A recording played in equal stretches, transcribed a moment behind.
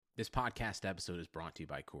This podcast episode is brought to you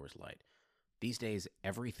by Coors Light. These days,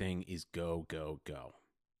 everything is go, go, go.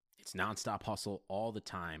 It's nonstop hustle all the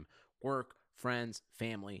time. Work, friends,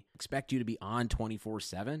 family expect you to be on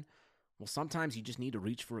 24/7. Well, sometimes you just need to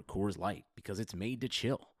reach for a Coors Light because it's made to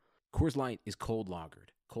chill. Coors Light is cold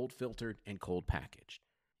lagered, cold filtered, and cold packaged.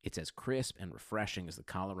 It's as crisp and refreshing as the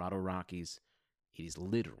Colorado Rockies. It is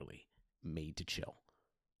literally made to chill.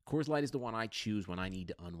 Coors Light is the one I choose when I need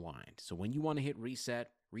to unwind. So when you want to hit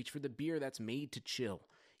reset, reach for the beer that's made to chill.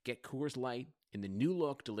 Get Coors Light in the new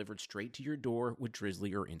look delivered straight to your door with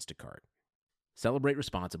Drizzly or Instacart. Celebrate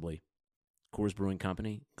responsibly. Coors Brewing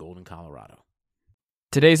Company, Golden, Colorado.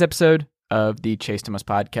 Today's episode of the Chase Thomas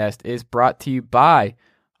podcast is brought to you by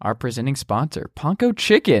our presenting sponsor, Ponko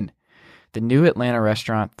Chicken. The new Atlanta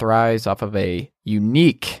restaurant thrives off of a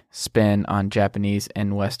unique spin on Japanese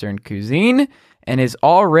and Western cuisine and is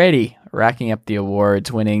already racking up the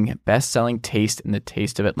awards, winning Best-Selling Taste in the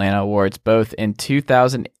Taste of Atlanta Awards, both in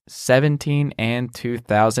 2017 and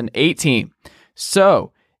 2018.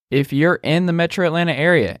 So, if you're in the Metro Atlanta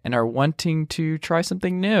area and are wanting to try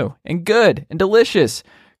something new and good and delicious,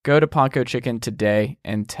 go to Ponko Chicken today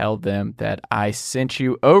and tell them that I sent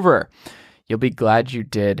you over. You'll be glad you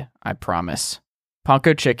did, I promise.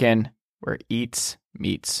 Ponko Chicken, where eats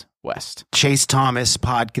meets West. The Chase Thomas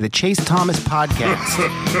podcast.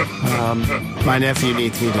 My nephew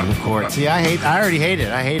needs me to record. See, I already hate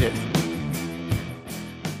it. I hate it.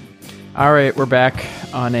 All right, we're back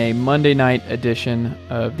on a Monday night edition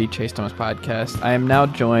of the Chase Thomas podcast. I am now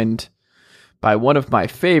joined by one of my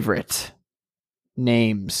favorite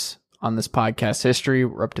names on this podcast history.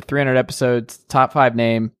 We're up to 300 episodes. Top 5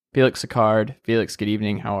 name, Felix Sicard. Felix, good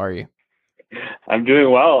evening. How are you? I'm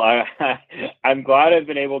doing well. I'm glad I've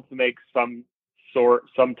been able to make some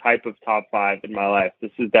type of top 5 in my life.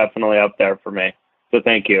 This is definitely up there for me. So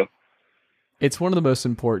thank you. It's one of the most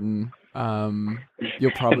important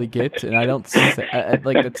you'll probably get, and I don't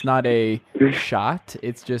like it's not a shot.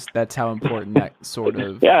 It's just that's how important that sort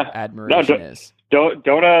of admiration is. Don't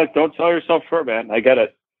sell yourself short, man. I get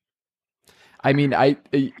it. I mean,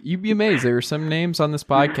 you'd be amazed. There are some names on this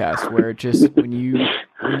podcast where just when you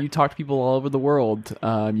talk to people all over the world,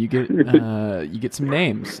 you get some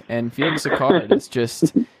names, and Felix Sicard is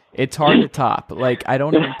just it's hard to top. Like I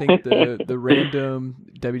don't even think the random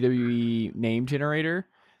WWE name generator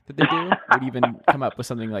that they do would even come up with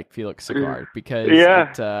something like Felix Sicard because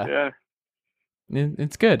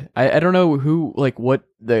it's good. I don't know who like what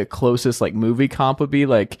the closest like movie comp would be,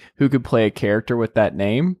 like who could play a character with that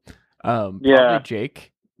name. Probably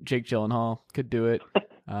Jake Gyllenhaal could do it.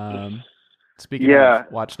 Speaking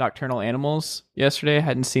of, watched Nocturnal Animals yesterday. I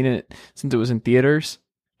hadn't seen it since it was in theaters.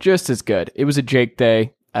 Just as good. It was a Jake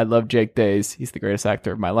day. I love Jake days. He's the greatest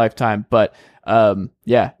actor of my lifetime. But love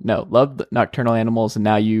Nocturnal Animals, and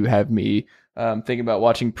now you have me thinking about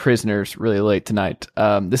watching Prisoners really late tonight.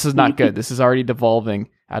 This is not good. This is already devolving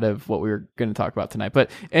out of what we were going to talk about tonight. But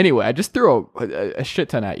anyway, I just threw a shit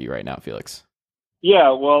ton at you right now, Felix.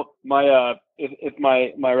 Yeah, well, my if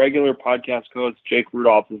my regular podcast co-host Jake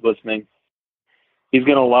Rudolph is listening, he's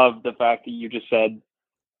gonna love the fact that you just said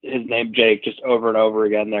his name Jake just over and over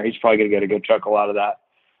again. There, he's probably gonna get a good chuckle out of that.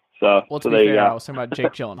 So, well, to be fair, I was talking about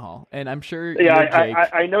Jake Gyllenhaal, and I'm sure Jake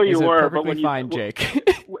I know you were, but when fine Jake.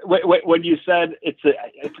 when you said it's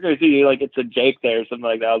a Jake there or something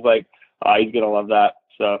like that, I was like, he's gonna love that.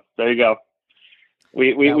 So there you go.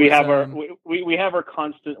 We have our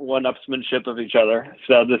constant one-upsmanship of each other.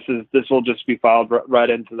 So this will just be filed right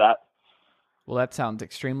into that. Well, that sounds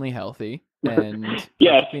extremely healthy and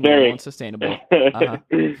yes, very sustainable.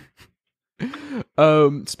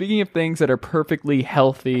 Speaking of things that are perfectly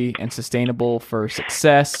healthy and sustainable for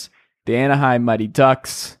success, the Anaheim Mighty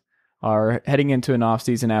Ducks are heading into an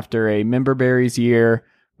offseason after a member berries year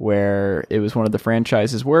where it was one of the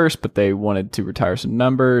franchise's worst, but they wanted to retire some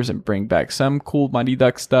numbers and bring back some cool Mighty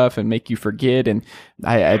Duck stuff and make you forget. And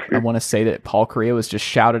I want to say that Paul Correa was just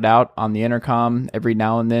shouted out on the intercom every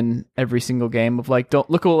now and then, every single game of like, don't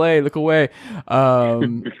look away, look away.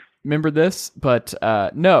 Remember this? But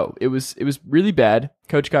no, it was really bad.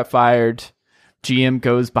 Coach got fired. GM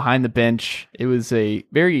goes behind the bench. It was a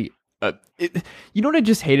very you know what I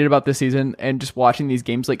just hated about this season and just watching these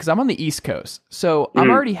games, like, because I'm on the East Coast, so I'm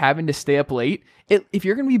already having to stay up late. If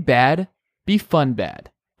you're going to be bad, be fun bad.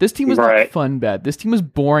 This team was not fun bad. This team was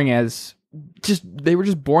boring as they were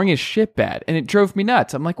just boring as shit bad, and it drove me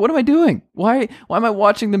nuts. I'm like, what am I doing? Why am I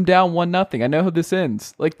watching them down 1-0? I know how this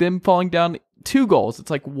ends. Like them falling down 2 goals. It's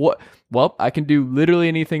like, what? Well, I can do literally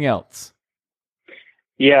anything else.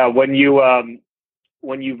 Yeah, when you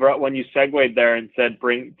when you segued there and said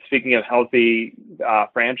speaking of healthy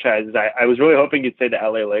franchises, I was really hoping you'd say the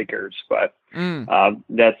LA Lakers, but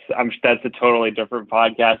that's a totally different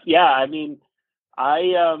podcast. Yeah, I mean,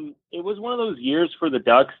 it was one of those years for the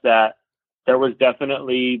Ducks that there was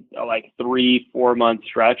definitely a 3-4 month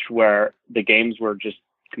stretch where the games were just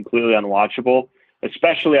completely unwatchable.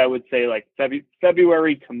 Especially, I would say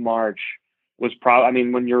February to March was probably. I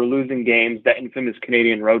mean, when you're losing games, that infamous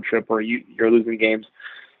Canadian road trip where you're losing games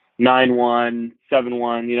 9-1,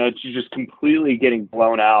 7-1. You know, it's just completely getting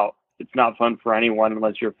blown out. It's not fun for anyone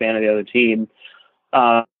unless you're a fan of the other team.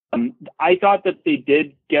 I thought that they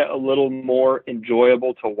did get a little more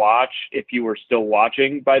enjoyable to watch if you were still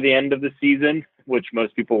watching by the end of the season, which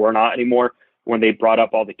most people were not anymore, when they brought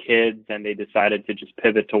up all the kids and they decided to just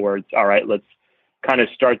pivot towards, all right, let's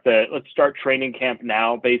start training camp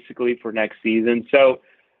now, basically, for next season. So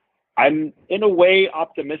I'm in a way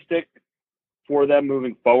optimistic for them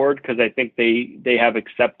moving forward, because I think they have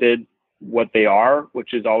accepted what they are,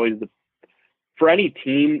 which is always for any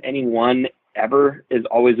team, anyone ever, is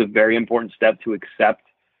always a very important step to accept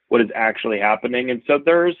what is actually happening. And so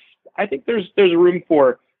I think there's room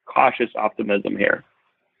for cautious optimism here.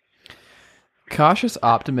 Cautious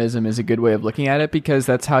optimism is a good way of looking at it, because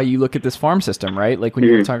that's how you look at this farm system, right? Like when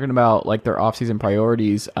you're talking about their offseason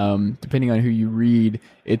priorities, depending on who you read,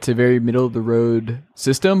 it's a very middle of the road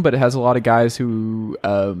system, but it has a lot of guys who,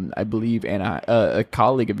 I believe, and a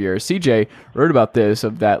colleague of yours, CJ, wrote about this,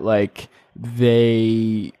 of that,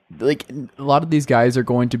 a lot of these guys are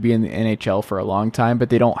going to be in the NHL for a long time, but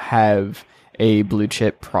they don't have a blue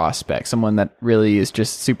chip prospect, someone that really is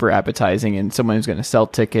just super appetizing and someone who's going to sell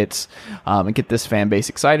tickets and get this fan base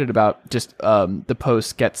excited about just the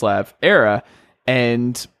post Getzlaf era.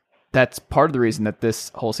 And that's part of the reason that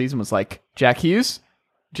this whole season was Jack Hughes,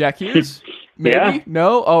 maybe? Yeah.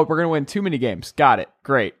 No? Oh, we're going to win too many games. Got it.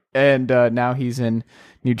 Great. And now he's in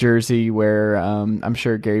New Jersey, where I'm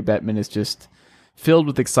sure Gary Bettman is just filled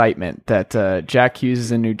with excitement that Jack Hughes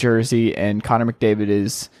is in New Jersey and Connor McDavid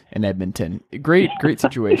is in Edmonton. Great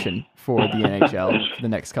situation for the NHL for the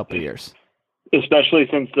next couple of years. Especially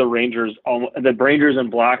since the Rangers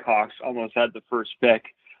and Blackhawks almost had the first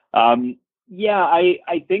pick.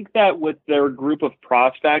 I think that with their group of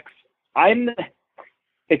prospects,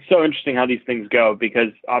 it's so interesting how these things go,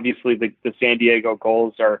 because obviously the San Diego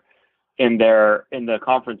Gulls are in the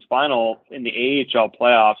conference final in the AHL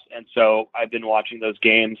playoffs. And so I've been watching those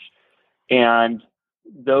games, and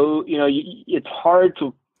though, it's hard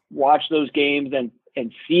to watch those games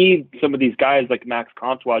and see some of these guys like Max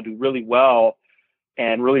Comtois do really well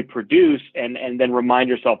and really produce, and then remind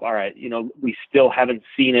yourself, all right, we still haven't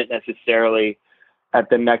seen it necessarily at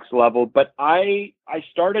the next level. But I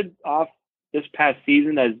started off this past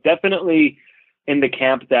season as definitely in the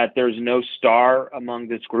camp that there's no star among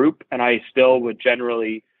this group, and I still would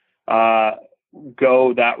generally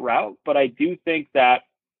go that route. But I do think that,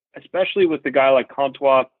 especially with a guy like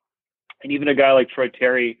Comtois and even a guy like Troy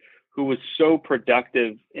Terry, who was so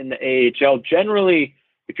productive in the AHL, generally,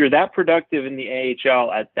 if you're that productive in the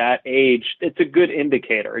AHL at that age, it's a good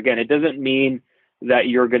indicator. Again, it doesn't mean that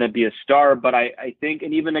you're going to be a star, but I think,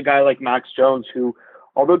 and even a guy like Max Jones, who,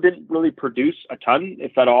 although didn't really produce a ton,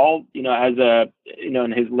 if at all,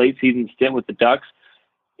 in his late season stint with the Ducks,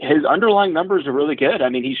 his underlying numbers are really good. I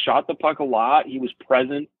mean, he shot the puck a lot. He was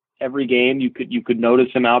present every game. You could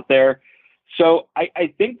notice him out there. So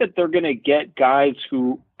I think that they're going to get guys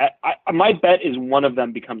who, my bet is one of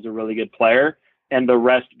them becomes a really good player and the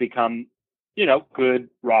rest become, good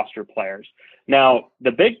roster players. Now,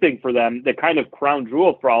 the big thing for them, the kind of crown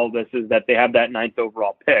jewel for all of this, is that they have that 9th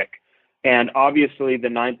overall pick. And obviously the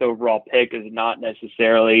 9th overall pick is not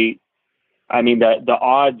necessarily, the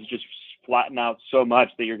odds just flatten out so much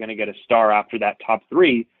that you're going to get a star after that top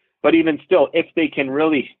 3. But even still, if they can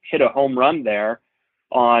really hit a home run there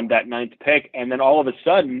on that 9th pick, and then all of a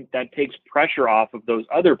sudden that takes pressure off of those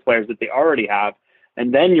other players that they already have,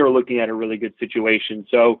 and then you're looking at a really good situation.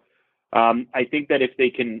 So I think that if they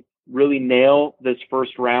can really nail this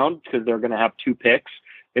first round, because they're going to have 2 picks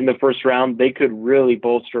in the first round, they could really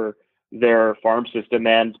bolster their farm system.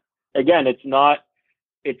 And again, it's not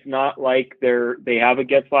like they have a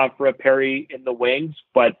Getzlaf or a Perry in the wings,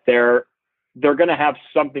 but they're going to have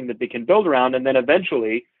something that they can build around. And then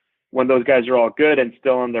eventually, when those guys are all good and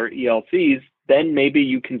still on their ELCs, then maybe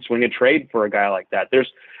you can swing a trade for a guy like that.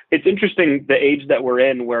 It's interesting, the age that we're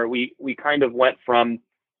in, where we kind of went from,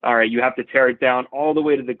 all right, you have to tear it down all the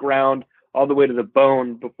way to the ground, all the way to the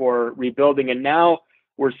bone before rebuilding. And now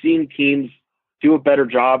we're seeing teams do a better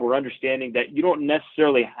job. We're understanding that you don't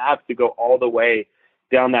necessarily have to go all the way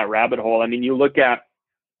down that rabbit hole. I mean, you look at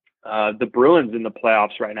the Bruins in the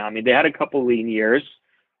playoffs right now. I mean, they had a couple lean years,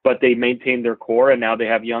 but they maintained their core, and now they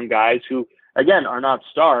have young guys who, again, are not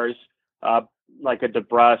stars like a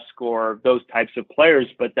DeBrusque or those types of players,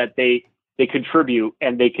 but that they contribute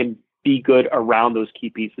and they can be good around those key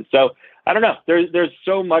pieces. So I don't know. There's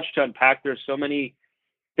so much to unpack. There's so many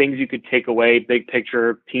things you could take away, big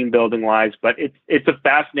picture, team building wise, but it's a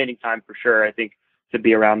fascinating time for sure, I think, to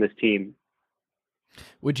be around this team.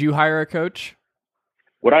 Would you hire a coach?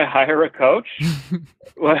 Would I hire a coach?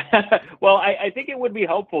 Well, I think it would be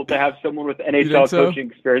helpful to have someone with NHL coaching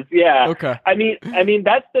experience. Yeah. Okay. I mean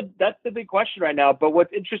that's the big question right now. But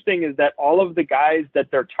what's interesting is that all of the guys that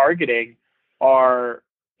they're targeting are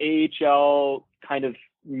AHL kind of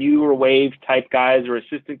newer wave type guys or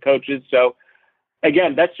assistant coaches. So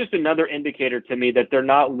again, that's just another indicator to me that they're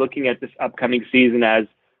not looking at this upcoming season as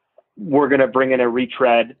we're going to bring in a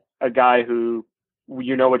retread, a guy who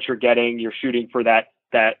you know what you're getting. You're shooting for that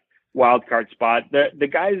wild card spot. The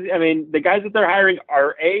guys that they're hiring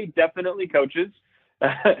are definitely coaches,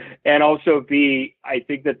 and also B, I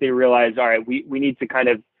think that they realize, all right, we need to kind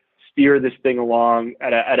of steer this thing along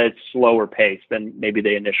at a slower pace than maybe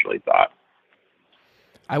they initially thought.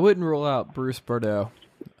 I wouldn't rule out Bruce Bordeaux.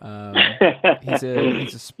 He's a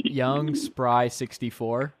young, spry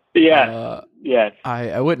 64. Yeah. Yes.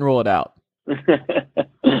 I wouldn't rule it out.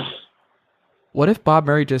 What if Bob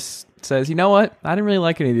Murray just says, you know what? I didn't really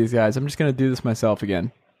like any of these guys. I'm just going to do this myself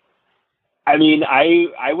again. I mean,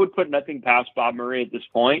 I would put nothing past Bob Murray at this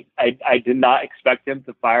point. I did not expect him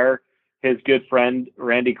to fire his good friend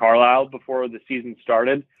Randy Carlyle before the season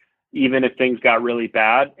started, even if things got really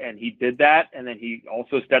bad. And he did that. And then he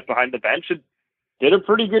also stepped behind the bench and did a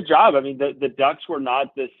pretty good job. I mean, the Ducks were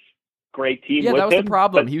not this great team. Yeah, with that was him, the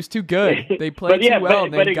problem. He was too good. They played too well,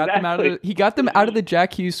 and they got them out of he got them out of the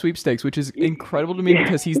Jack Hughes sweepstakes, which is incredible to me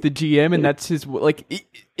because he's the GM and that's his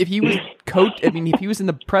if he was if he was in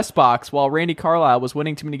the press box while Randy Carlyle was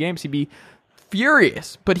winning too many games, he'd be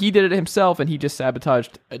furious. But he did it himself and he just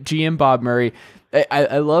sabotaged GM Bob Murray.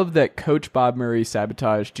 I love that Coach Bob Murray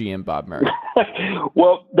sabotaged GM Bob Murray.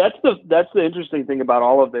 Well, that's the interesting thing about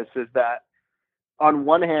all of this is that on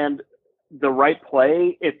one hand, the right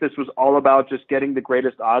play, if this was all about just getting the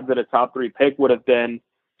greatest odds at a top 3 pick, would have been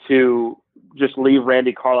to just leave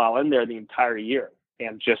Randy Carlyle in there the entire year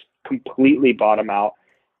and just completely bottom out.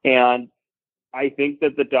 And I think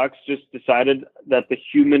that the Ducks just decided that the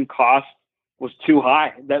human cost was too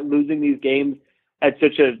high, that losing these games at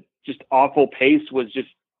such a just awful pace was just,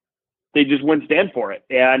 they just wouldn't stand for it.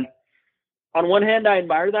 And on one hand, I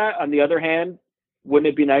admire that. On the other hand, wouldn't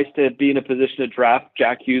it be nice to be in a position to draft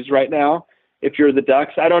Jack Hughes right now if you're the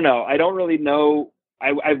Ducks? I don't know. I don't really know.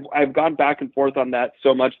 I've gone back and forth on that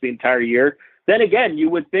so much the entire year. Then again, you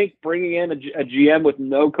would think bringing in a GM with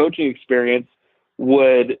no coaching experience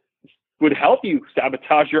would help you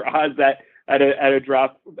sabotage your odds at a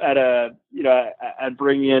draft and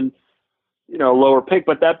bring in a lower pick.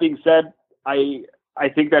 But that being said, I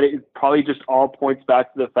think that it probably just all points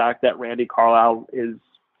back to the fact that Randy Carlyle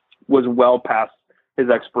was well past his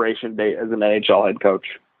expiration date as an NHL head coach.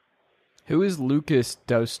 Who is Lucas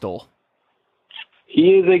Dostal?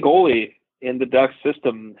 He is a goalie in the Ducks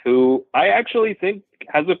system who I actually think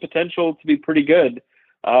has the potential to be pretty good.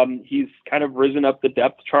 He's kind of risen up the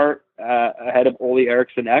depth chart ahead of Ole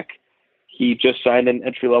Eriksson-Ek. He just signed an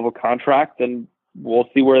entry-level contract, and we'll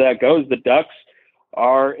see where that goes. The Ducks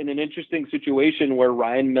are in an interesting situation where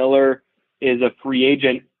Ryan Miller is a free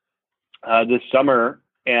agent this summer,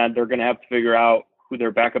 and they're going to have to figure out who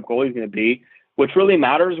their backup goalie is going to be, which really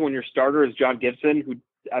matters when your starter is John Gibson, who,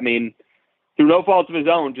 I mean, through no fault of his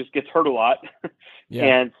own, just gets hurt a lot.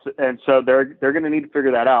 Yeah. And so they're going to need to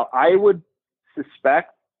figure that out. I would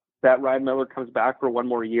suspect that Ryan Miller comes back for one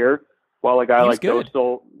more year, while a guy like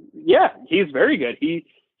Dostal, yeah, he's very good. He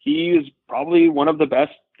is probably one of the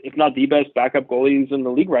best, if not the best, backup goalies in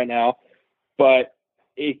the league right now. But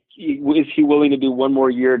is he willing to do one more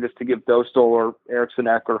year just to give Dostal or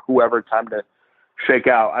Eriksson-Ek or whoever time to shake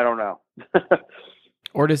out? I don't know.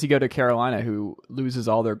 Or does he go to Carolina, who loses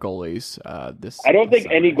all their goalies? I don't think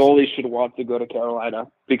any goalie should want to go to Carolina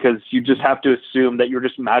because you just have to assume that you're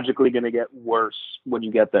just magically going to get worse when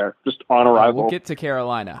you get there, just on arrival. We'll get to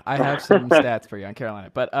Carolina. I have some stats for you on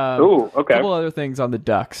Carolina. But okay. A couple other things on the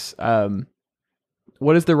Ducks.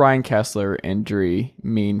 What does the Ryan Kessler injury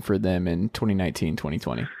mean for them in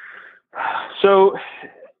 2019-2020? So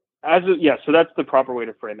that's the proper way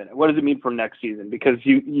to frame it. What does it mean for next season? Because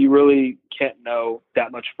you really can't know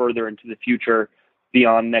that much further into the future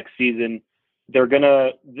beyond next season.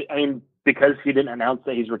 Because he didn't announce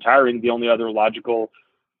that he's retiring, the only other logical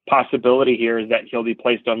possibility here is that he'll be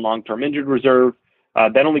placed on long-term injured reserve.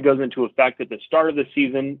 That only goes into effect at the start of the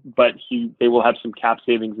season, but they will have some cap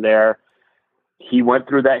savings there. He went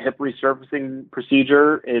through that hip resurfacing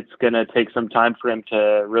procedure. It's going to take some time for him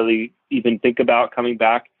to really even think about coming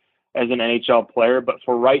back as an NHL player. But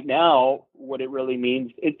for right now, what it really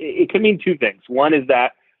means, it could mean two things. One is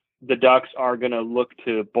that the Ducks are going to look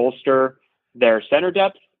to bolster their center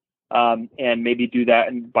depth, and maybe do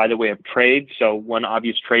that by the way of trade. So one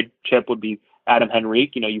obvious trade chip would be Adam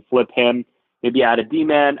Henrique. You flip him, maybe add a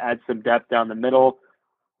D-man, add some depth down the middle.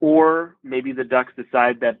 Or maybe the Ducks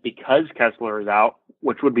decide that because Kessler is out,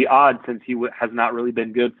 which would be odd since he has not really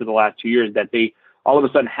been good for the last 2 years, that they all of a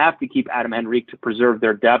sudden have to keep Adam Henrique to preserve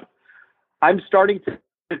their depth. I'm starting to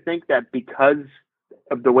think that because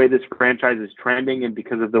of the way this franchise is trending and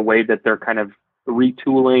because of the way that they're kind of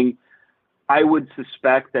retooling, I would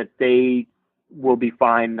suspect that they will be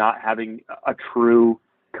fine not having a true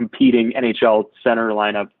competing NHL center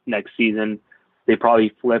lineup next season. They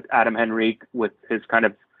probably flip Adam Henrique with his kind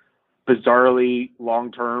of bizarrely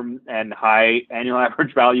long-term and high annual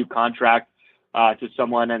average value contract to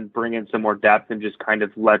someone and bring in some more depth and just kind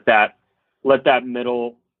of let that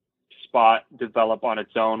middle spot develop on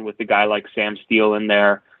its own with a guy like Sam Steele in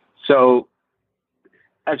there. So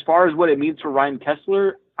as far as what it means for Ryan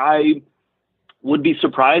Kessler, I would be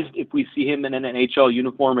surprised if we see him in an NHL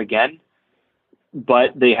uniform again, but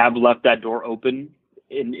they have left that door open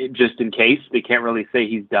just in case. They can't really say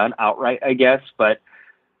he's done outright, I guess, but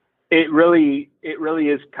it really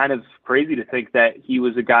is kind of crazy to think that he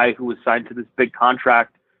was a guy who was signed to this big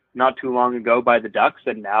contract not too long ago by the Ducks,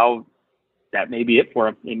 and now that may be it for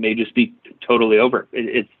him. It may just be totally over.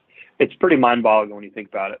 It's pretty mind-boggling when you think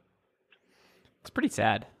about it. It's pretty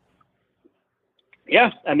sad.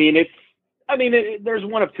 Yeah, there's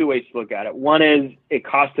one of two ways to look at it. One is it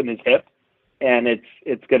cost him his hip, and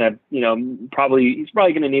it's gonna, he's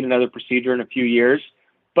probably gonna need another procedure in a few years.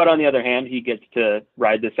 But on the other hand, he gets to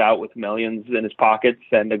ride this out with millions in his pockets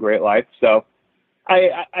and a great life. So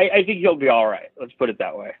I think he'll be all right. Let's put it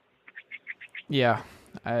that way. Yeah,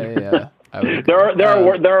 I would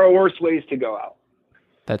there are worse ways to go out.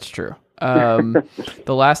 That's true. The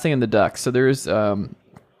last thing in the Ducks. So there's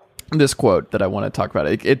this quote that I want to talk about.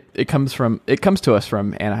 It comes to us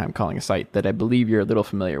from Anaheim Calling, a site that I believe you're a little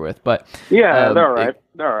familiar with. But yeah, they're all right.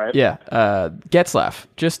 They're all right. Yeah, Getzlaf.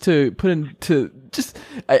 Just to put into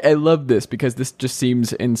I love this because this just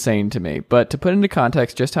seems insane to me. But to put into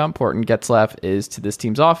context just how important Getzlaf is to this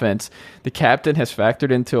team's offense, the captain has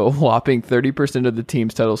factored into a whopping 30% of the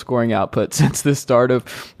team's total scoring output since the start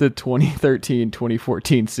of the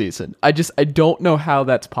 2013-2014 season. I don't know how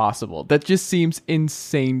that's possible. That just seems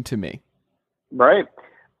insane to me. Right.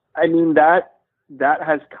 I mean, that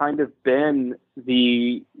has kind of been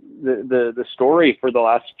the story for the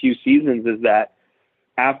last few seasons, is that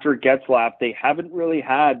after Getzlaf, they haven't really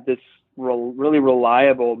had this really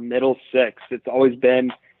reliable middle six. It's always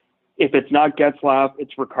been, if it's not Getzlaf,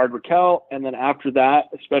 it's Ricard Raquel. And then after that,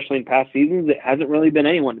 especially in past seasons, it hasn't really been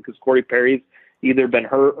anyone because Corey Perry's either been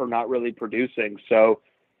hurt or not really producing. So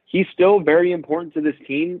he's still very important to this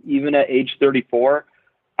team, even at age 34.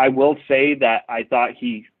 I will say that I thought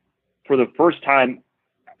for the first time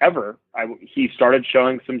ever, he started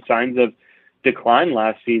showing some signs of decline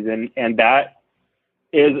last season. And that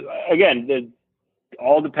is, again, it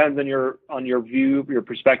all depends on your view, your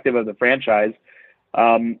perspective of the franchise.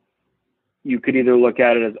 You could either look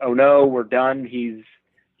at it as, oh no, we're done, he's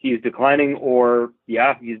declining, or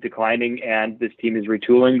yeah, he's declining and this team is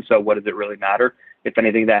retooling, so what does it really matter? If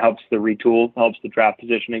anything, that helps the retool, helps the draft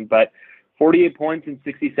positioning. But 48 points in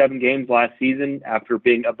 67 games last season after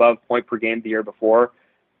being above point per game the year before.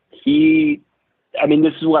 This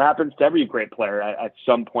is what happens to every great player at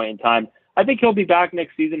some point in time. I think he'll be back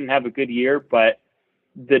next season and have a good year, but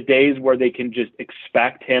the days where they can just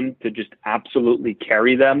expect him to just absolutely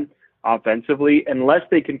carry them offensively, unless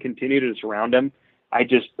they can continue to surround him, I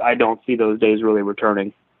don't see those days really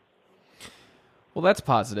returning. Well, that's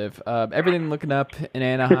positive. Everything looking up in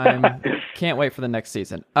Anaheim. Can't wait for the next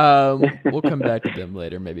season. We'll come back to them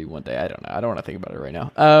later, maybe one day. I don't know. I don't want to think about it right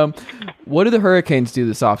now. What do the Hurricanes do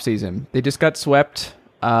this offseason? They just got swept.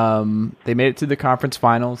 They made it to the conference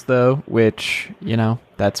finals, though, which,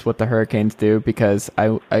 that's what the Hurricanes do, because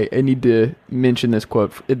I need to mention this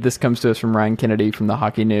quote. This comes to us from Ryan Kennedy from the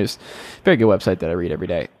Hockey News. Very good website that I read every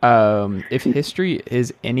day. If history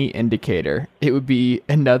is any indicator, it would be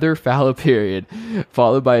another fallow period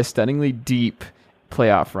followed by a stunningly deep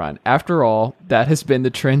playoff run. After all, that has been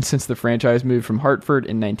the trend since the franchise moved from Hartford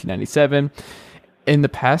in 1997. In the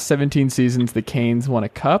past 17 seasons, the Canes won a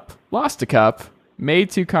cup, lost a cup, made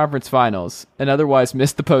 2 conference finals, and otherwise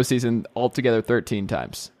missed the postseason altogether 13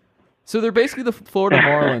 times. So they're basically the Florida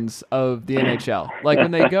Marlins of the NHL. Like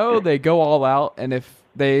when they go all out, and if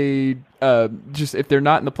they if they're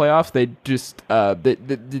not in the playoffs, they just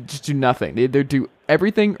do nothing. They do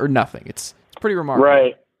everything or nothing. It's pretty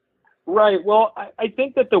remarkable. Right. Well, I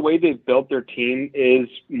think that the way they've built their team is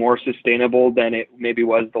more sustainable than it maybe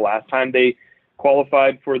was the last time they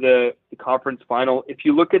qualified for the conference final. If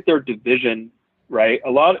you look at their division, right,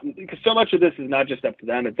 because so much of this is not just up to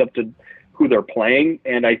them, it's up to who they're playing.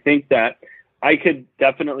 And I think that I could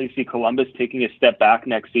definitely see Columbus taking a step back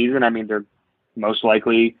next season. I mean, they're most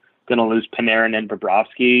likely going to lose Panarin and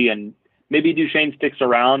Bobrovsky, and maybe Duchesne sticks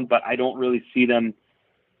around, but I don't really see them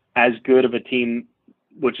as good of a team,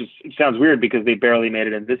 it sounds weird because they barely made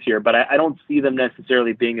it in this year, but I don't see them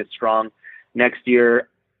necessarily being as strong next year.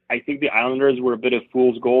 I think the Islanders were a bit of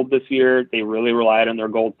fool's gold this year. They really relied on their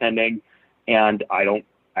goaltending, and I don't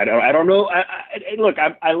know. Look,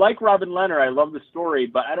 I like Robin Leonard. I love the story,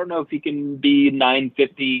 but I don't know if he can be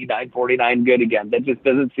 950, 949 good again. That just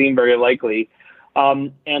doesn't seem very likely.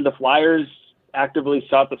 And the Flyers actively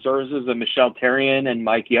sought the services of Michel Therrien and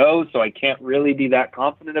Mike Yeo, so I can't really be that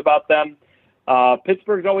confident about them.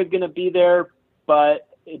 Pittsburgh's always going to be there, but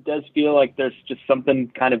it does feel like there's just something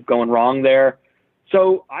kind of going wrong there.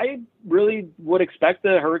 So I really would expect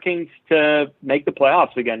the Hurricanes to make the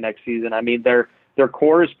playoffs again next season. I mean, their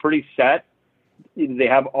core is pretty set. They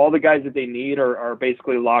have all the guys that they need are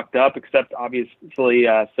basically locked up, except obviously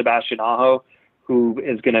Sebastian Aho, who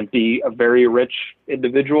is going to be a very rich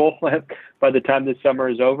individual by the time this summer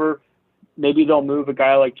is over. Maybe they'll move a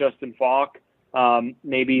guy like Justin Falk.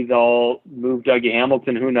 Maybe they'll move Dougie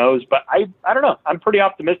Hamilton. Who knows? But I don't know. I'm pretty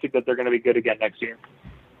optimistic that they're going to be good again next year.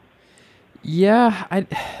 Yeah,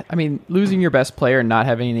 I mean, losing your best player and not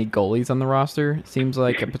having any goalies on the roster seems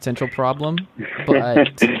like a potential problem,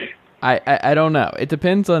 but I don't know. It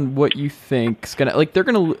depends on what you think's gonna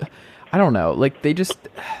I don't know. Like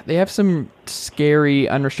they have some scary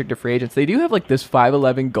unrestricted free agents. They do have like this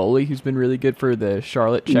 5'11" goalie who's been really good for the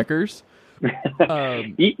Charlotte Checkers.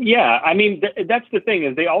 Yeah, I mean that's the thing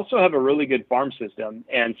is they also have a really good farm system,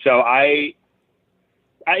 and so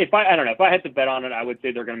if I don't know, if I had to bet on it, I would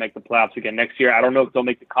say they're going to make the playoffs again next year. I don't know if they'll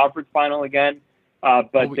make the conference final again,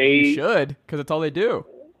 but they should, because that's all they do.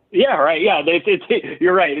 Yeah, right. Yeah,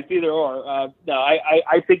 you're right. It's either or. No,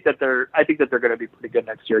 I think that they're going to be pretty good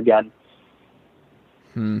next year again.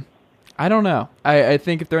 I don't know. I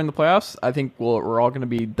think if they're in the playoffs, I think we're all going to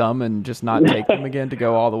be dumb and just not take them again to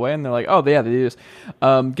go all the way. And they're like, oh, yeah, they do this.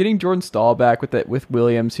 Getting Jordan Stahl back with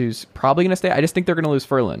Williams, who's probably going to stay. I just think they're going to lose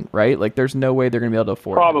Ferland, right? Like, there's no way they're going to be able to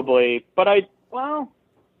afford probably, him. But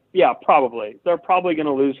yeah, probably. They're probably going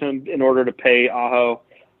to lose him in order to pay Aho.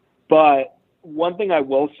 But one thing I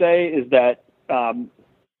will say is that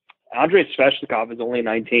Andrei Svechnikov is only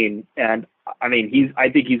 19, and I mean, I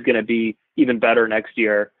think he's going to be even better next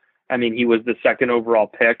year. I mean, he was the second overall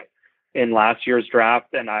pick in last year's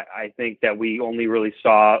draft, and I think that we only really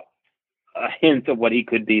saw a hint of what he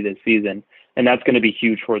could be this season, and that's going to be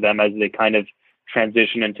huge for them as they kind of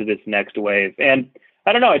transition into this next wave. And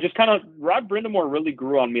I don't know, Rod Brind'Amour really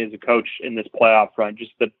grew on me as a coach in this playoff run.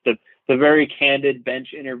 Just the very candid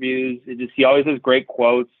bench interviews. He always has great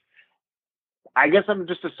quotes. I guess I'm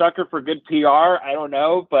just a sucker for good PR. I don't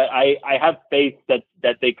know, but I have faith that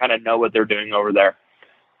they kind of know what they're doing over there.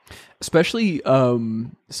 Especially,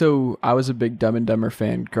 so I was a big Dumb and Dumber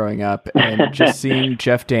fan growing up, and just seeing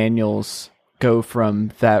Jeff Daniels go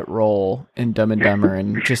from that role in Dumb and Dumber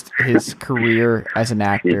and just his career as an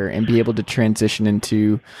actor and be able to transition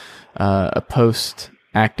into a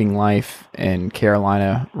post-acting life in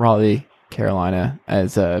Raleigh, Carolina,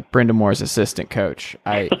 as Brind'Amour's assistant coach.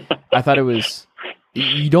 I thought it was...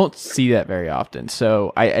 You don't see that very often.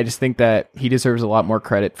 So I just think that he deserves a lot more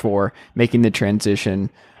credit for making the transition,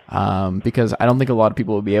 because I don't think a lot of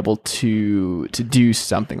people will be able to do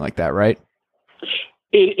something like that, right?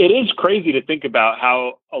 It is crazy to think about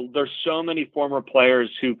how there's so many former players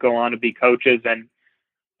who go on to be coaches, and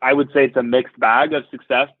I would say it's a mixed bag of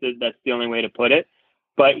success. That's the only way to put it.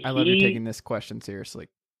 But I love you taking this question seriously.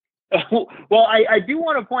 Well, I do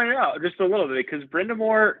want to point it out just a little bit, because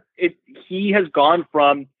Brind'Amour, he has gone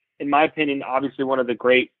from, in my opinion, obviously one of the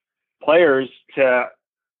great players to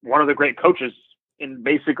one of the great coaches in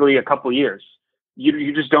basically a couple years.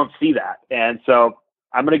 You just don't see that. And so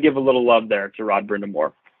I'm going to give a little love there to Rod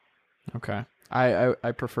Brind'Amour. Okay.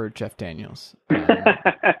 I prefer Jeff Daniels,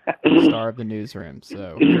 star of the newsroom.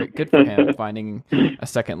 So good for him finding a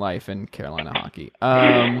second life in Carolina hockey.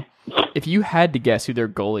 If you had to guess who their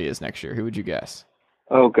goalie is next year, who would you guess?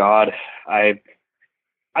 Oh God, I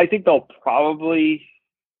think they'll probably.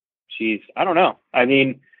 Geez, I don't know. I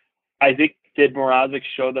mean, I think did Mrazek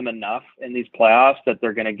show them enough in these playoffs that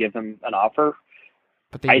they're going to give him an offer?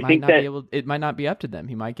 But it might not be up to them.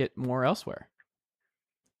 He might get more elsewhere.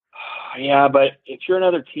 Yeah, but if you're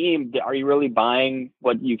another team, are you really buying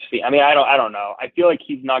what you've seen? I mean, I don't know. I feel like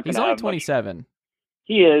he's not going to have. He's only 27.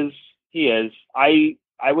 He is.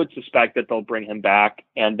 I would suspect that they'll bring him back,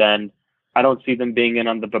 and then I don't see them being in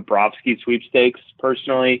on the Bobrovsky sweepstakes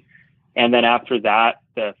personally. And then after that,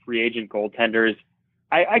 the free agent goaltenders,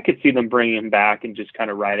 I could see them bringing him back and just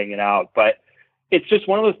kind of riding it out. But it's just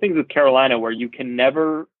one of those things with Carolina where you can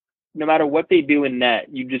never, no matter what they do in net,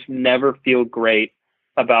 you just never feel great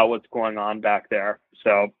about what's going on back there.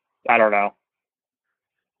 So I don't know.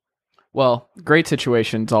 Well, great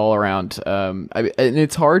situations all around. And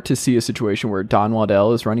it's hard to see a situation where Don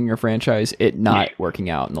Waddell is running your franchise, it not working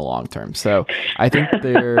out in the long term. So I think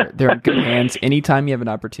they're in good hands. Anytime you have an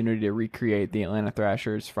opportunity to recreate the Atlanta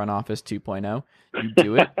Thrashers front office 2.0, you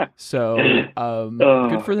do it. So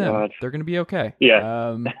good for them. God. They're going to be okay.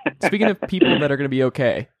 Yeah. Speaking of people that are going to be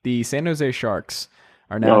okay, the San Jose Sharks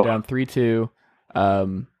are now down 3-2.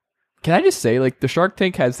 Can I just say, like, the Shark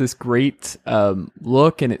Tank has this great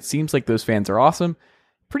look, and it seems like those fans are awesome.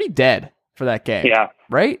 Pretty dead for that game. Yeah.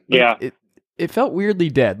 Right? Yeah. It felt weirdly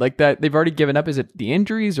dead. Like that they've already given up. Is it the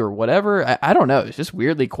injuries or whatever? I don't know. It's just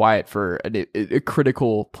weirdly quiet for a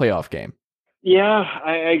critical playoff game. Yeah,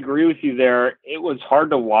 I agree with you there. It was hard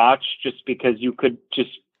to watch just because you could just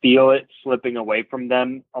feel it slipping away from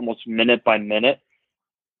them almost minute by minute.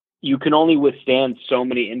 You can only withstand so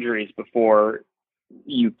many injuries before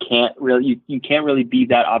you can't really be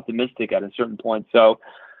that optimistic at a certain point. So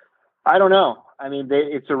I don't know. I mean,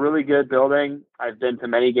 it's a really good building. I've been to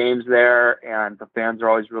many games there, and the fans are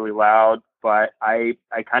always really loud. But I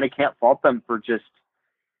kind of can't fault them for just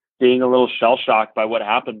being a little shell shocked by what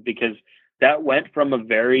happened, because that went from a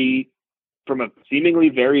seemingly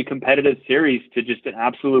very competitive series to just an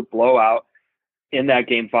absolute blowout in that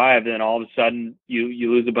game 5. And then all of a sudden you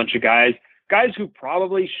lose a bunch of guys who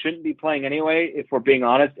probably shouldn't be playing anyway. If we're being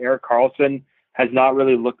honest, Erik Karlsson has not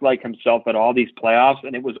really looked like himself at all these playoffs,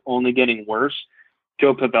 and it was only getting worse.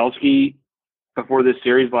 Joe Pavelski, before this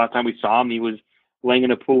series, the last time we saw him, he was laying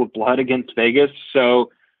in a pool of blood against Vegas. So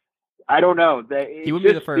I don't know. He would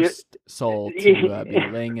be the first soul to be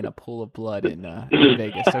laying in a pool of blood in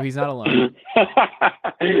Vegas, so he's not alone.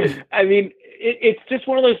 I mean, it's just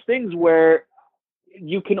one of those things where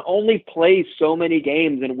you can only play so many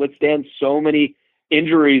games and withstand so many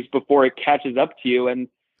injuries before it catches up to you. And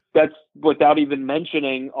that's without even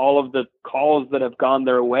mentioning all of the calls that have gone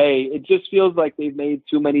their way. It just feels like they've made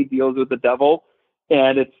too many deals with the devil,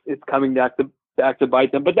 and it's coming back to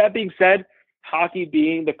bite them. But that being said, hockey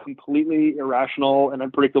being the completely irrational and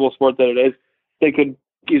unpredictable sport that it is, they could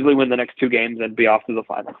easily win the next 2 games and be off to the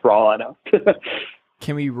final for all I know.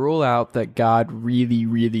 Can we rule out that God really,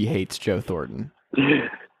 really hates Joe Thornton?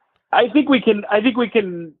 I think we can. I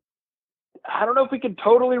don't know if we can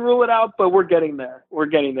totally rule it out, but we're getting there.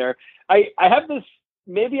 I have this,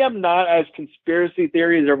 maybe I'm not as conspiracy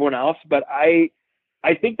theory as everyone else, but I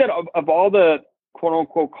think that of all the quote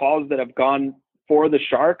unquote calls that have gone for the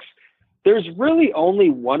Sharks, there's really only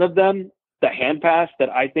one of them, the hand pass, that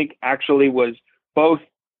I think actually was both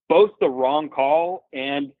the wrong call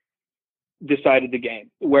and decided the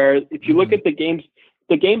game. Where if you look at the Game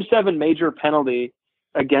 7 major penalty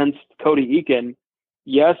against Cody Eakin,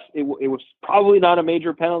 yes, it was probably not a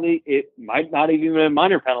major penalty. It might not even be a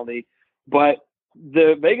minor penalty, but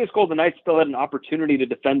the Vegas Golden Knights still had an opportunity to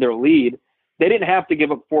defend their lead. They didn't have to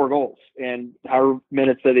give up 4 goals in however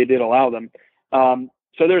minutes that they did allow them.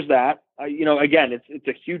 So there's that. Again, it's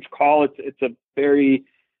a huge call. It's a very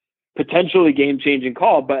potentially game-changing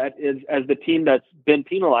call, but as the team that's been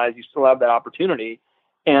penalized, you still have that opportunity.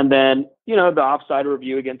 And then, the offside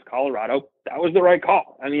review against Colorado, that was the right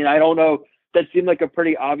call. I mean, I don't know. That seemed like a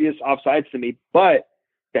pretty obvious offsides to me. But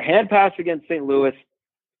the hand pass against St. Louis,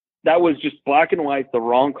 that was just black and white, the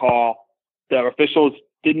wrong call. The officials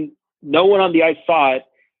no one on the ice saw it,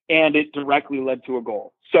 and it directly led to a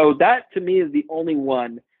goal. So that, to me, is the only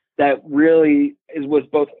one that really was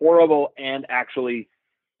both horrible and actually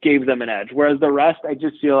gave them an edge. Whereas the rest, I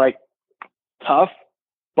just feel like tough,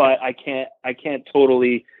 but I can't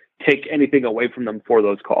totally take anything away from them for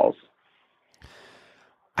those calls.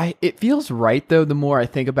 It feels right though. The more I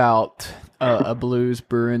think about a Blues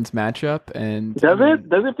Bruins matchup, and does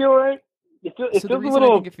it feel right? It feels a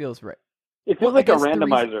little. I think it feels right. It feels like a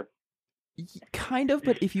randomizer. Kind of,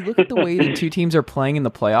 but if you look at the way the two teams are playing in the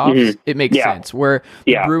playoffs, it makes sense. Where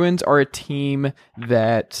the Bruins are a team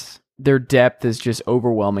that their depth is just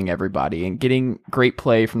overwhelming everybody and getting great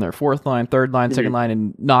play from their fourth line, third line, second line,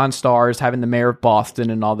 and non-stars, having the mayor of Boston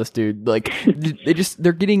and all this dude. Like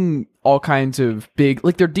they're getting all kinds of big,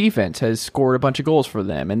 like their defense has scored a bunch of goals for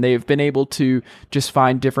them, and they've been able to just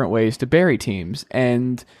find different ways to bury teams.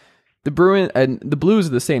 And the Bruins and the Blues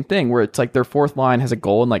are the same thing, where it's like their fourth line has a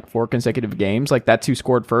goal in like 4 consecutive games. Like that's who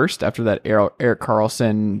scored first after that Erik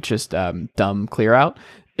Karlsson just dumb clear out.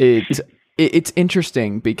 It's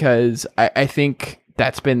interesting because I think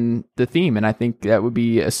that's been the theme, and I think that would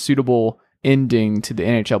be a suitable ending to the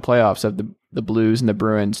NHL playoffs of the Blues and the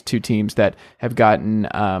Bruins, two teams that have gotten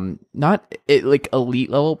not like elite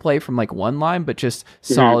level play from like one line, but just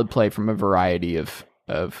solid play from a variety of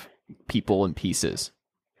people and pieces.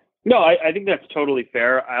 No, I think that's totally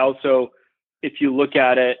fair. I also, if you look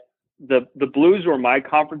at it, the Blues were my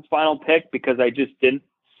conference final pick because I just didn't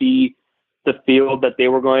see the field that they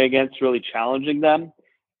were going against really challenging them.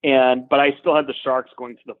 But I still had the Sharks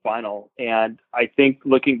going to the final. And I think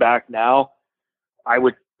looking back now, I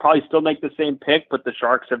would probably still make the same pick, but the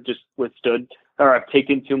Sharks have just withstood or have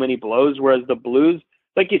taken too many blows. Whereas the Blues,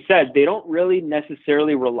 like you said, they don't really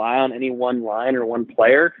necessarily rely on any one line or one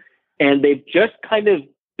player. And they've just kind of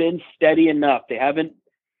been steady enough. They haven't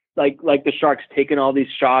like the Sharks taken all these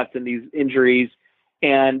shots and these injuries,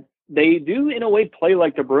 and they do in a way play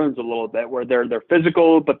like the Bruins a little bit, where they're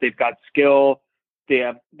physical, but they've got skill.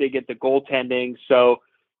 They get the goaltending. So,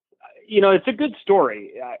 it's a good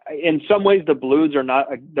story. In some ways, the Blues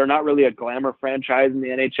they're not really a glamour franchise in the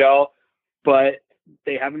NHL, but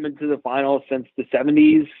they haven't been to the finals since the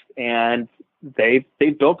 70s, and they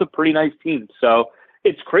built a pretty nice team. So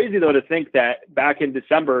it's crazy though to think that back in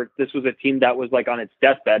December, this was a team that was like on its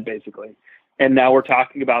deathbed basically. And now we're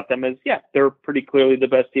talking about them as, they're pretty clearly the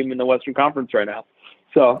best team in the Western Conference right now.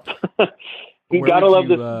 So you gotta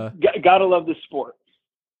love this sport.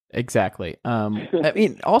 Exactly. I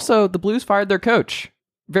mean, also the Blues fired their coach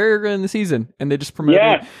very early in the season, and they just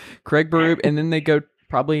promoted Craig Berube, and then they go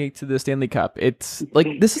probably to the Stanley Cup. It's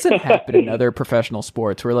like this doesn't happen in other professional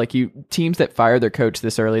sports where like teams that fire their coach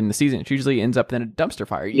this early in the season, it usually ends up in a dumpster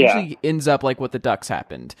fire. It usually ends up like what the Ducks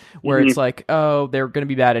happened, where it's like, oh, they're going to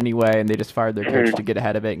be bad anyway, and they just fired their coach to get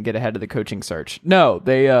ahead of it and get ahead of the coaching search. No,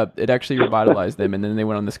 they it actually revitalized them, and then they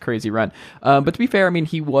went on this crazy run. But to be fair, I mean,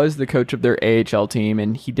 he was the coach of their AHL team,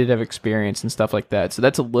 and he did have experience and stuff like that, so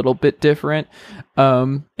that's a little bit different.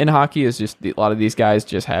 In hockey, is just a lot of these guys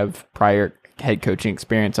just have prior head coaching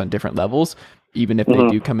experience on different levels, even if they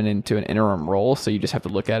do come into an interim role. So you just have to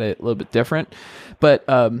look at it a little bit different. But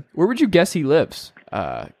where would you guess he lives,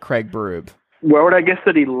 Craig Berube? Where would I guess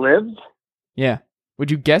that he lives? Yeah.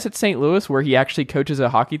 Would you guess it's St. Louis, where he actually coaches a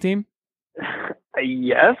hockey team?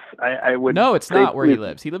 Yes, I would. No, it's not where he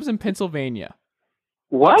lives. He lives in Pennsylvania.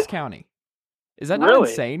 What? Bucks County. Is that not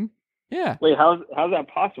insane? Yeah. Wait, how's that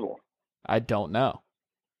possible? I don't know.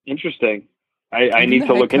 Interesting. I need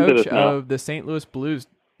to look into this now. Of the St. Louis Blues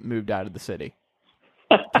moved out of the city.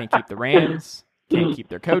 Can't keep the Rams. Can't keep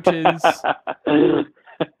their coaches.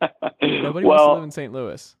 Nobody wants to live in St.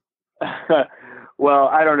 Louis. Well,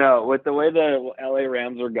 I don't know. With the way the LA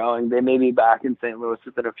Rams are going, they may be back in St. Louis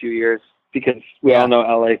within a few years, because we all know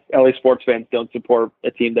LA sports fans don't support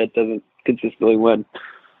a team that doesn't consistently win.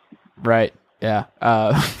 Right. Yeah.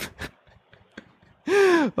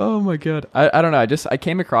 Oh my god, I don't know. I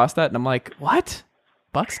came across that and I'm like, what?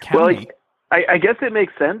 Bucks County? Well, I guess it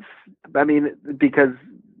makes sense. I mean, because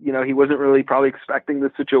he wasn't really probably expecting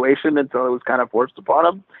the situation until it was kind of forced upon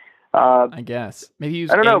him. I guess maybe he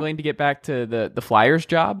was angling to get back to the Flyers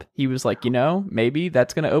job. He was like, maybe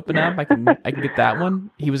that's going to open up. I can get that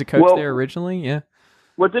one. He was a coach there originally. Yeah.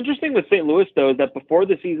 What's interesting with St. Louis though is that before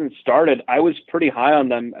the season started, I was pretty high on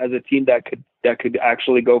them as a team that could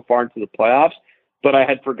actually go far into the playoffs. But I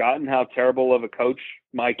had forgotten how terrible of a coach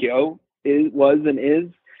Mike Yeo was and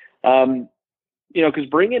is. Because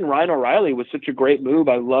bringing in Ryan O'Reilly was such a great move.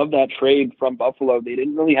 I love that trade from Buffalo. They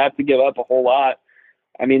didn't really have to give up a whole lot.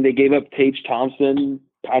 I mean, they gave up Tage Thompson,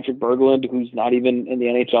 Patrick Berglund, who's not even in the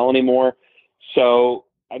NHL anymore. So,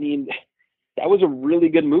 I mean, that was a really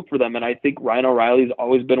good move for them. And I think Ryan O'Reilly's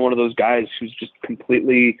always been one of those guys who's just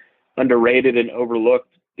completely underrated and overlooked,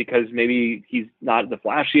 because maybe he's not the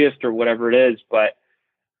flashiest or whatever it is, but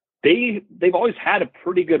they've always had a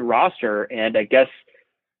pretty good roster. And I guess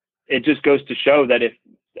it just goes to show that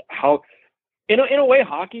in a way,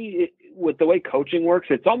 hockey, with the way coaching works,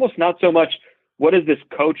 it's almost not so much what does this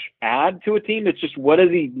coach add to a team? It's just what does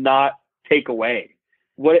he not take away?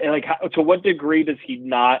 To what degree does he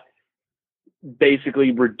not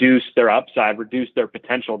basically reduce their upside, reduce their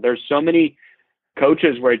potential? There's so many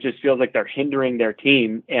coaches where it just feels like they're hindering their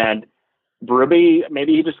team. And Berube,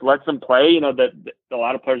 maybe he just lets them play. You know, that a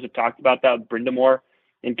lot of players have talked about that with Brindamore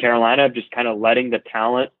in Carolina, of just kind of letting the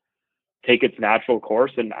talent take its natural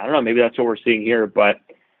course. And I don't know, maybe that's what we're seeing here. But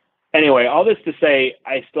anyway, all this to say,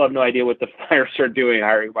 I still have no idea what the Flyers are doing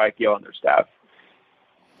hiring Mike Yeo on their staff.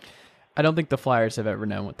 I don't think the Flyers have ever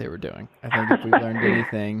known what they were doing. I think if we learned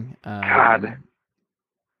anything, God.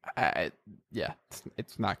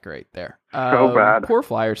 It's not great there. So bad. Poor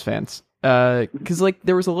Flyers fans. Because like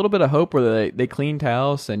there was a little bit of hope where they cleaned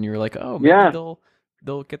house, and you're like, oh, maybe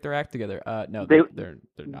they'll get their act together. No, they're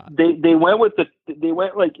not. They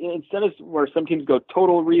went like, instead of where some teams go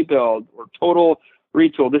total rebuild or total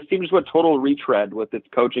retool, this team just went total retread with its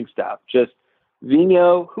coaching staff. Just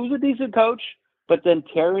Vigneault, who's a decent coach, but then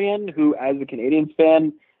Therrien, who as a Canadiens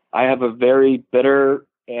fan, I have a very bitter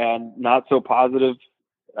and not so positive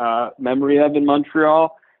memory of in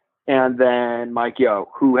Montreal, and then Mike Yeo,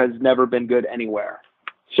 who has never been good anywhere.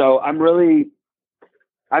 So again,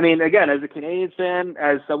 as a Canadiens fan,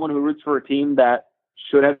 as someone who roots for a team that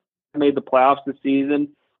should have made the playoffs this season,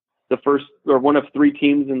 the first or one of three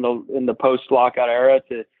teams in the post-lockout era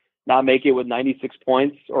to not make it with 96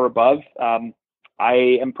 points or above, I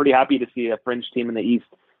am pretty happy to see a fringe team in the East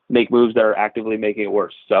make moves that are actively making it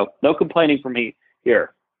worse. So no complaining from me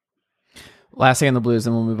here. Last thing on the Blues,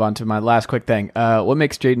 and we'll move on to my last quick thing. What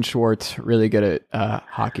makes Jaden Schwartz really good at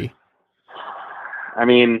hockey? I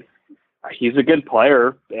mean, he's a good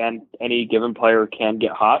player, and any given player can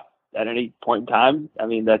get hot at any point in time. I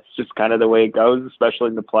mean, that's just kind of the way it goes, especially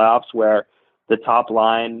in the playoffs where the top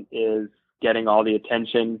line is getting all the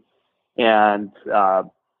attention, and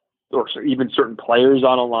or even certain players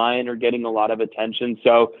on a line are getting a lot of attention.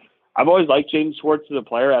 So I've always liked Jaden Schwartz as a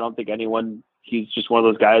player. I don't think he's just one of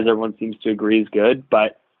those guys everyone seems to agree is good,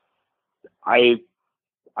 but I'm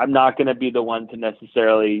not going to be the one to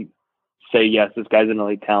necessarily say, yes, this guy's an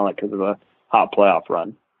elite talent because of a hot playoff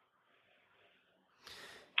run.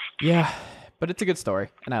 Yeah, but it's a good story,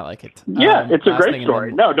 and I like it. Yeah, it's a great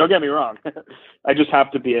story. No, don't get me wrong. I just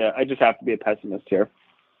have to be a pessimist here.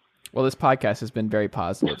 Well, this podcast has been very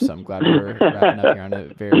positive, so I'm glad we're wrapping up here on a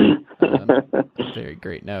very, very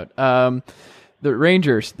great note. The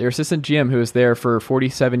Rangers, their assistant GM, who was there for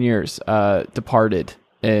 47 years, departed,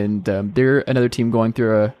 and they're another team going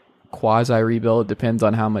through a quasi-rebuild. It depends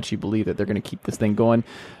on how much you believe that they're going to keep this thing going.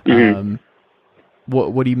 Mm-hmm.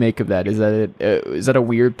 What do you make of that? Is that a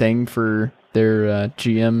weird thing for their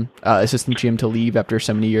assistant GM to leave after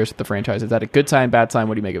so many years with the franchise? Is that a good sign, bad sign?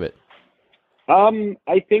 What do you make of it?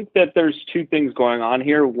 I think that there's two things going on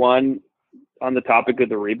here. One, on the topic of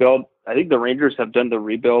the rebuild, I think the Rangers have done the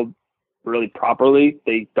rebuild really properly.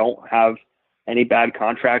 They don't have any bad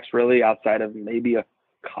contracts really outside of maybe a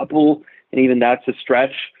couple, and even that's a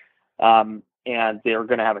stretch. And they're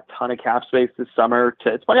going to have a ton of cap space this summer.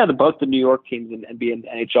 It's funny how both the New York teams and NBA and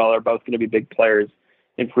NHL are both going to be big players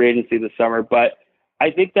in free agency this summer. But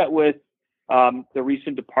I think that with the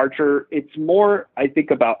recent departure, it's more, I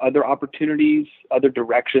think, about other opportunities, other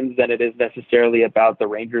directions than it is necessarily about the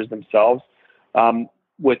Rangers themselves.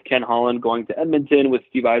 With Ken Holland going to Edmonton, with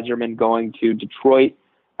Steve Yzerman going to Detroit,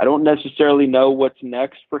 I don't necessarily know what's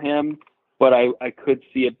next for him, but I could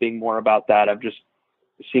see it being more about that, of just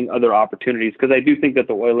seeing other opportunities, because I do think that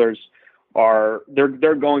the Oilers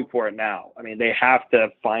they're going for it now. I mean, they have to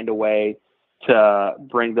find a way to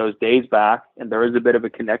bring those days back, and there is a bit of a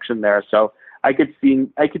connection there. So I could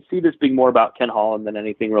see this being more about Ken Holland than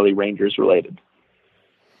anything really Rangers related.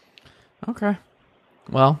 Okay.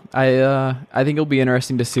 Well, I think it'll be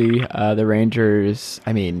interesting to see the Rangers.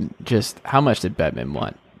 I mean, just how much did Bettman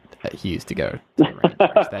want Hughes to go to the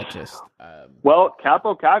Rangers? That just well,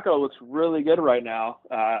 Capo Caco looks really good right now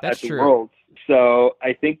at the true. Worlds. So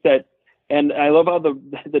I think that, and I love how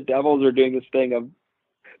the Devils are doing this thing of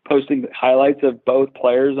posting highlights of both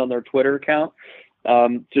players on their Twitter account,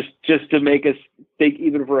 just to make us think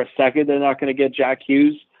even for a second they're not going to get Jack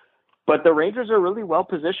Hughes. But the Rangers are really well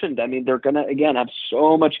positioned. I mean, they're going to, again, have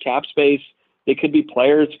so much cap space. They could be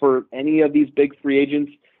players for any of these big free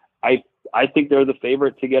agents. I think they're the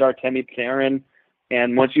favorite to get Artemi Panarin.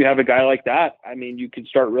 And once you have a guy like that, I mean, you can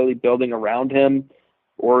start really building around him.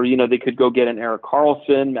 Or, they could go get an Erik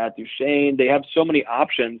Karlsson, Matt Duchene. They have so many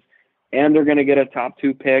options, and they're going to get a top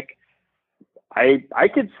 2 pick. I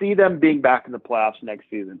could see them being back in the playoffs next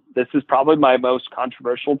season. This is probably my most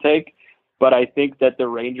controversial take, but I think that the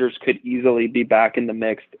Rangers could easily be back in the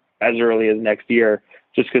mix as early as next year,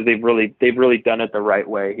 just because they've really done it the right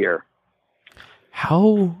way here.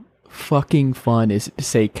 How fucking fun is it to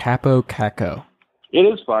say Capo Caco? It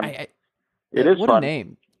is fun. It is what fun. A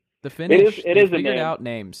name. The Finnish it is figured a name. out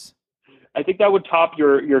names. I think that would top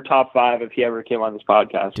your top 5 if he ever came on this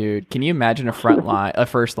podcast. Dude, can you imagine a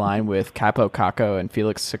first line with Capo Caco and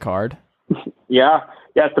Felix Sicard? Yeah.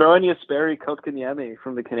 Throw in Jesperi Kotkaniemi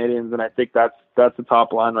from the Canadians, and I think that's the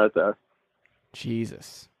top line right there.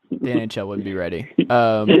 Jesus. The NHL wouldn't be ready.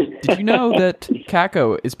 Did you know that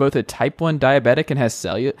Caco is both a type 1 diabetic and has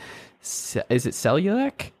is it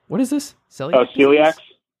celiac? What is this? Celiac?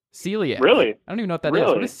 Celiac. Really? I don't even know what that is.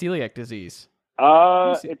 What is celiac disease?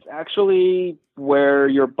 It's actually where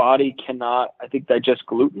your body cannot, I think, digest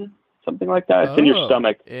gluten, something like that. It's in your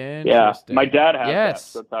stomach. Yeah, my dad has that,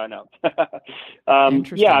 so that's how I know.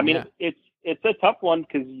 Yeah, I mean, it's a tough one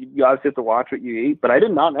because you obviously have to watch what you eat, but I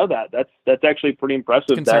did not know that. That's actually pretty impressive.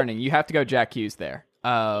 It's concerning. You have to go Jack Hughes there.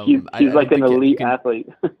 He's like an elite athlete.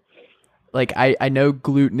 Like I know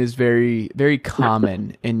gluten is very, very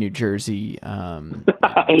common in New Jersey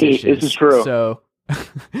dishes. This is true. So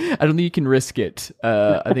I don't think you can risk it.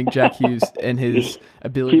 I think Jack Hughes and his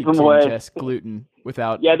ability to ingest gluten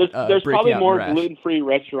without there's probably more rash. gluten-free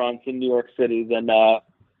restaurants in New York City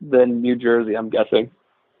than New Jersey, I'm guessing.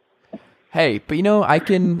 Hey, but I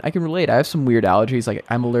can relate. I have some weird allergies. Like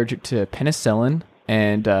I'm allergic to penicillin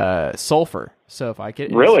and sulfur. So if I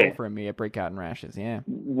get sulfur in me, I break out in rashes. Yeah.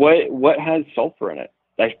 What has sulfur in it?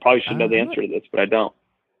 I probably should know the answer to this, but I don't.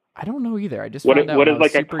 I don't know either. I just what found out is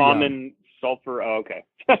like a super common young. Sulfur? Oh, okay.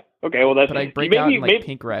 Okay. Well, that's. But I break out in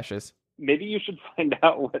pink rashes. Maybe you should find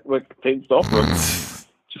out what contains sulfur.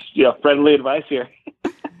 Just friendly advice here.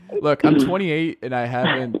 Look, I'm 28 and I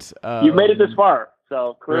haven't. You've made it this far,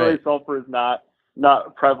 so clearly sulfur is not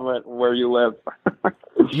prevalent where you live.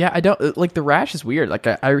 Yeah, I don't like the rash is weird. Like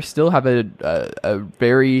I still have a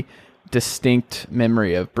very distinct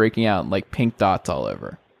memory of breaking out in like pink dots all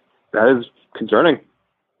over. That is concerning.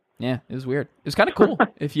 Yeah, it was weird. It was kind of cool.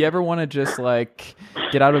 If you ever want to just like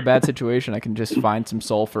get out of a bad situation, I can just find some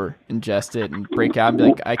sulfur, ingest it, and break out and be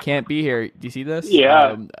like, I can't be here. Do you see this?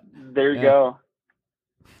 Yeah, there you go.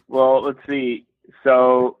 Well, let's see.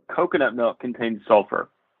 So coconut milk contains sulfur,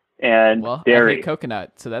 and dairy. I hate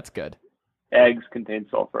coconut, so that's good. Eggs contain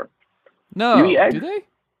sulfur. No, you eat eggs? Do they?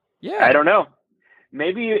 Yeah. I don't know.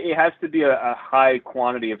 Maybe it has to be a high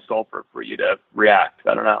quantity of sulfur for you to react.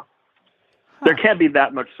 I don't know. There can't be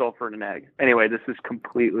that much sulfur in an egg. Anyway, this is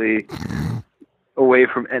completely away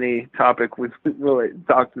from any topic we've really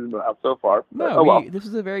talked about so far. No, this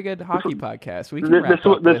is a very good hockey podcast. We can this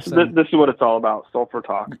is what it's all about, sulfur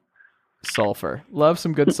talk. Sulfur. Love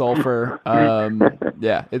some good sulfur.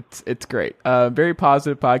 Yeah, it's great. Very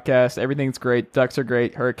positive podcast. Everything's great. Ducks are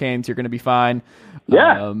great. Hurricanes, you're going to be fine.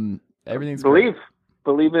 Yeah. Everything's great.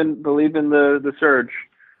 Believe in the surge.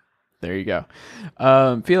 There you go.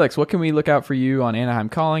 Felix, what can we look out for you on Anaheim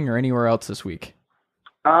Calling or anywhere else this week?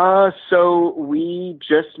 So we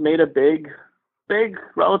just made a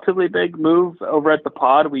relatively big move over at the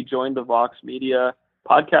pod. We joined the Vox Media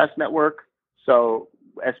podcast network. So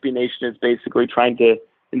SB Nation is basically trying to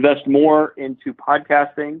invest more into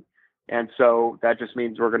podcasting. And so that just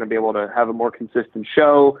means we're going to be able to have a more consistent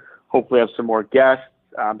show, hopefully have some more guests.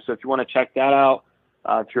 So if you want to check that out,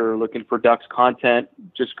 if you're looking for Ducks content,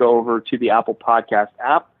 just go over to the Apple Podcast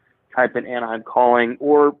app, type in Anaheim Calling,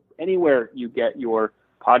 or anywhere you get your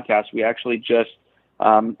podcast. We actually just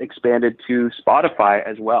expanded to Spotify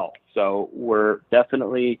as well. So we're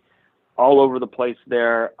definitely all over the place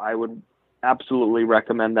there. I would absolutely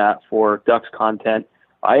recommend that for Ducks content.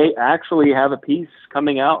 I actually have a piece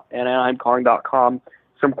coming out at AnaheimCalling.com,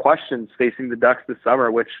 some questions facing the Ducks this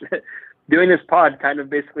summer, which doing this pod kind of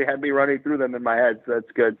basically had me running through them in my head. So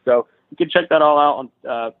that's good. So you can check that all out.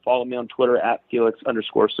 Follow me on Twitter at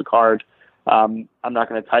Felix_Sicard. I'm not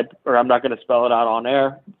going to spell it out on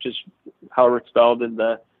air, just however it's spelled in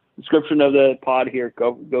the description of the pod here.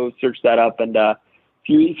 Go search that up. And if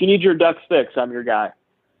you need your Ducks fix, I'm your guy.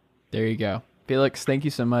 There you go. Felix, thank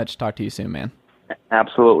you so much. Talk to you soon, man.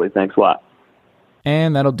 Absolutely. Thanks a lot.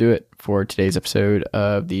 And that'll do it for today's episode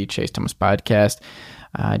of the Chase Thomas Podcast.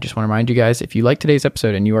 I just want to remind you guys, if you like today's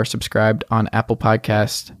episode and you are subscribed on Apple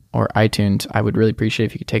Podcasts or iTunes, I would really appreciate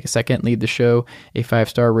if you could take a second, leave the show a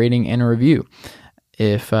 5-star rating and a review.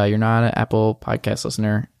 If you're not an Apple Podcast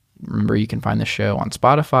listener, remember you can find the show on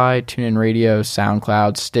Spotify, TuneIn Radio,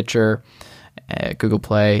 SoundCloud, Stitcher, Google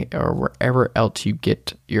Play, or wherever else you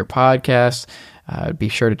get your podcasts. Be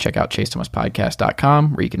sure to check out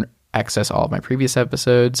ChaseThomasPodcast.com, where you can access all of my previous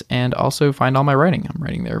episodes and also find all my writing. I'm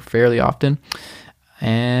writing there fairly often.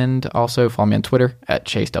 And also follow me on Twitter at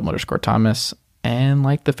Chase_Thomas and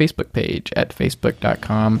like the Facebook page at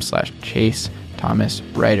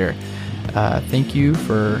Facebook.com/ChaseThomasWriter. Thank you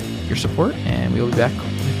for your support, and we'll be back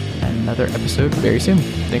with another episode very soon.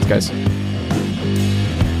 Thanks, guys.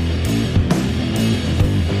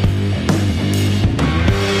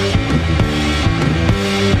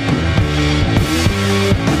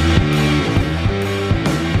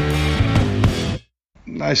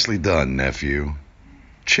 Nicely done, nephew.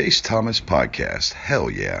 Chase Thomas Podcast.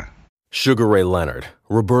 Hell yeah. Sugar Ray Leonard,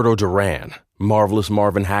 Roberto Duran, Marvelous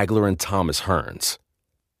Marvin Hagler, and Thomas Hearns.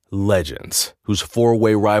 Legends, whose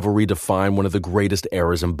four-way rivalry defined one of the greatest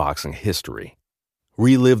eras in boxing history.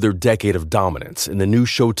 Relive their decade of dominance in the new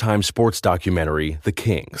Showtime sports documentary, The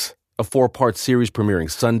Kings, a 4-part series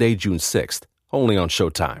premiering Sunday, June 6th, only on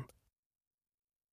Showtime.